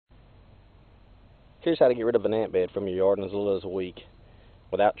Here's how to get rid of an ant bed from your yard in as little as a week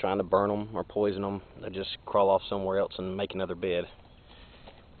without trying to burn them or poison them. They just crawl off somewhere else and make another bed.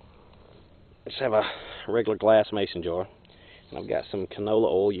 Just have a regular glass mason jar, and I've got some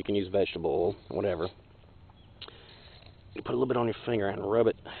canola oil. You can use vegetable oil, whatever. You put a little bit on your finger and rub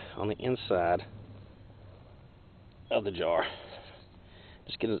it on the inside of the jar.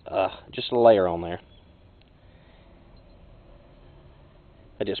 Just get just a layer on there.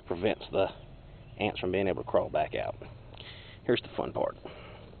 That just prevents the ants from being able to crawl back out. Here's the fun part.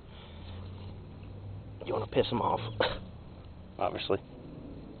 You want to piss them off, obviously.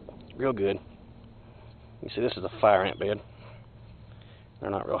 Real good. You see, this is a fire ant bed. They're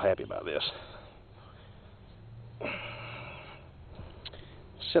not real happy about this.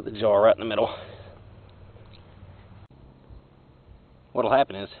 Set the jar right in the middle. What'll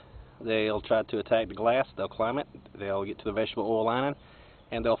happen is they'll try to attack the glass. They'll climb it. They'll get to the vegetable oil lining,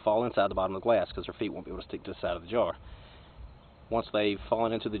 and they'll fall inside the bottom of the glass because their feet won't be able to stick to the side of the jar. Once they've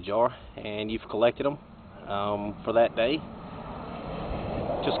fallen into the jar and you've collected them for that day,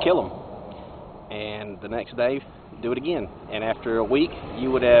 just kill them. And the next day, do it again. And after a week,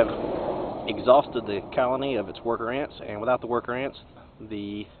 you would have exhausted the colony of its worker ants, and without the worker ants,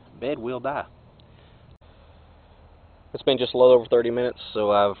 the bed will die. It's been just a little over 30 minutes,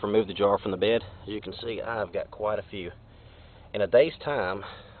 so I've removed the jar from the bed. As you can see, I've got quite a few. In a day's time,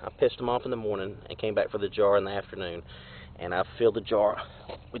 I pissed them off in the morning and came back for the jar in the afternoon, and I've filled the jar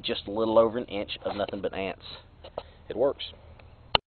with just a little over an inch of nothing but ants. It works.